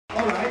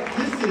Alright,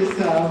 this is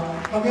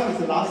coming up as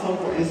the last song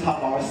for this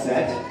half-hour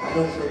set. I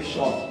know it's very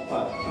short,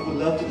 but I would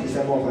love to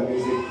present more of my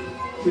music.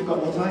 We've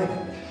got no time.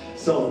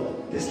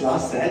 So this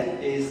last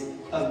set is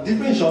a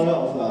different genre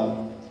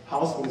of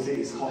house music.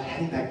 It's called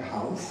Handbag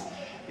House.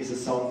 It's a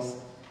song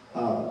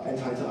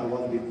entitled I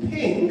Want to Be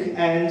Pink.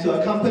 And to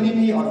accompany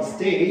me on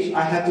stage,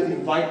 I have to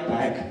invite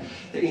back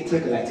the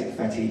Intergalactic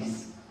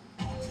Fatties.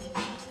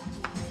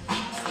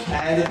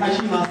 And the Tai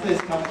Chi Master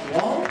is coming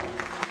along.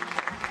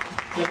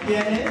 The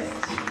pianist,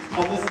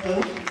 Thomas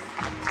Ng,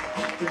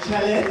 the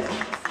cellist,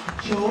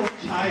 Cho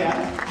Chaya,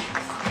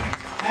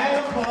 and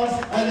of course,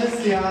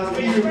 Alessia's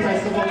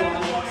irrepressible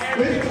one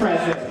with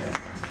presents.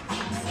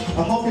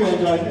 I hope you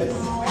enjoyed this.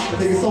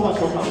 Thank you so much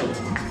for coming.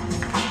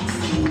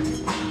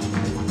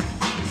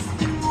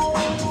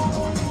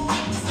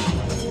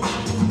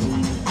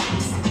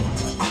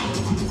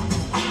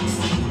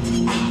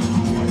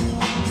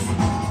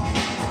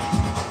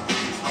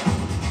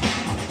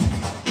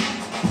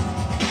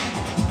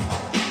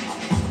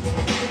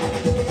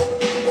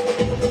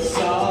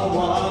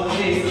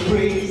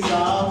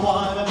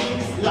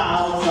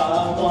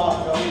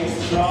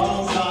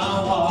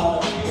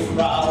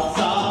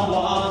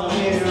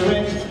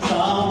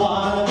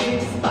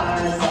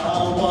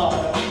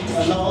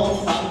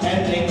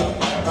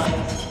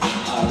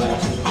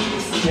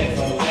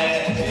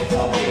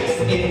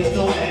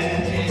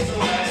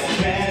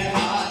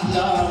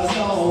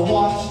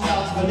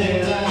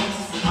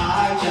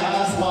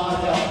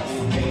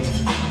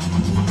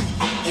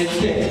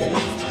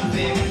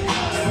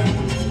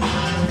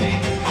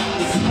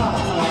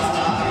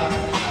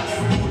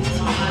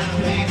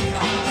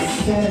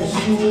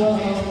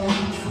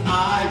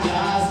 I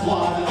just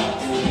wanna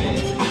be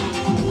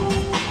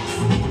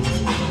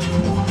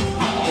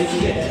it's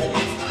there.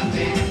 It's my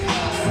favorite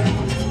color.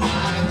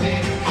 My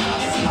favorite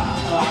color. It's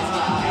hot.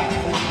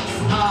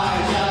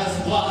 I just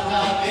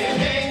wanna be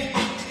pink.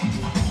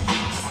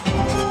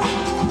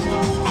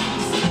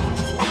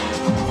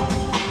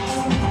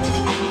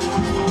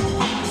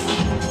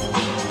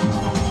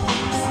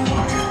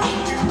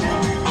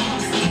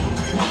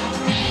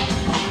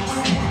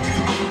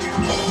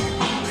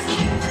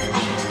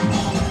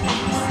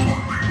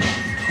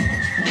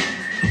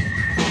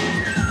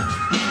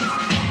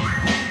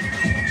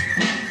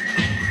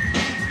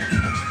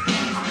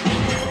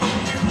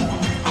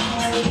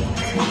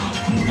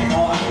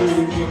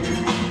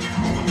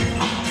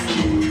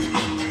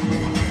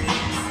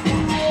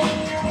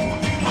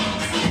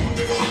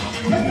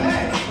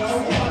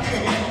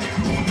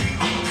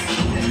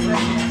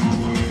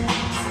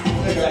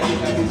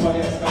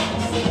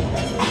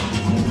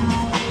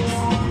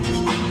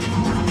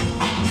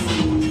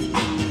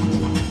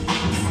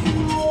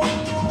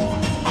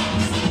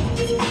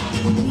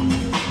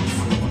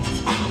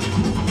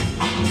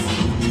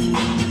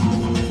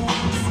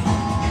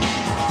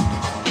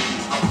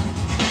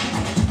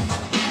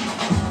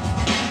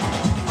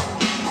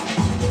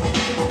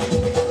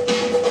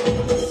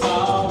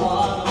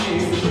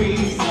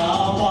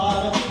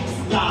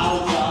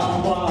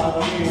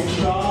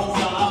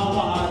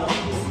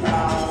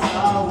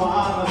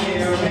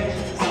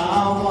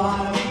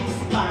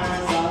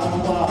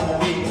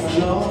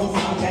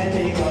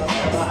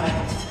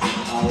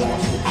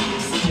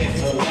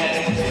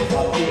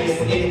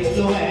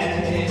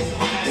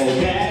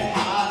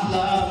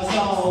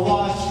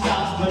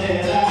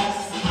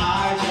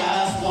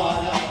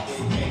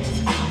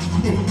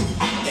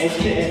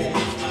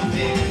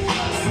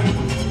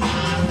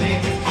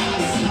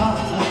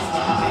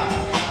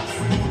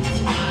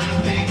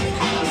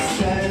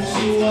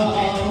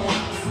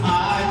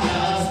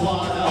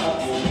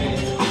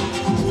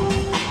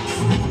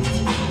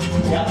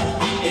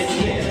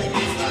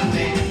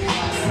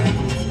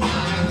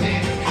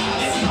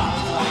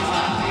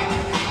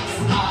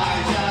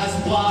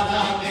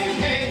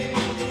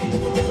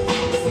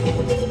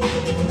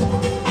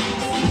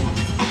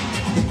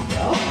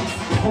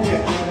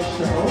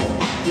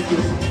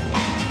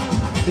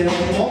 There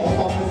are more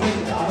performances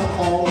in the other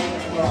halls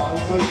around,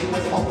 so you can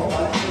just opt for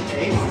one of the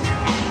days.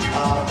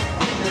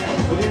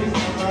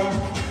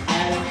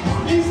 And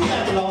please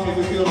clap along if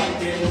you feel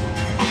like it.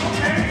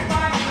 Okay,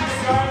 fine, let's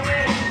start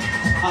it.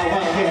 Well,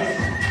 yes.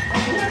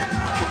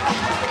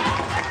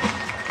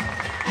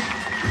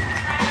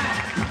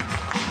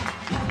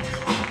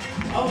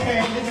 Okay,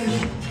 this is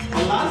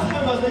the last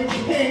time I'm going to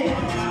pink.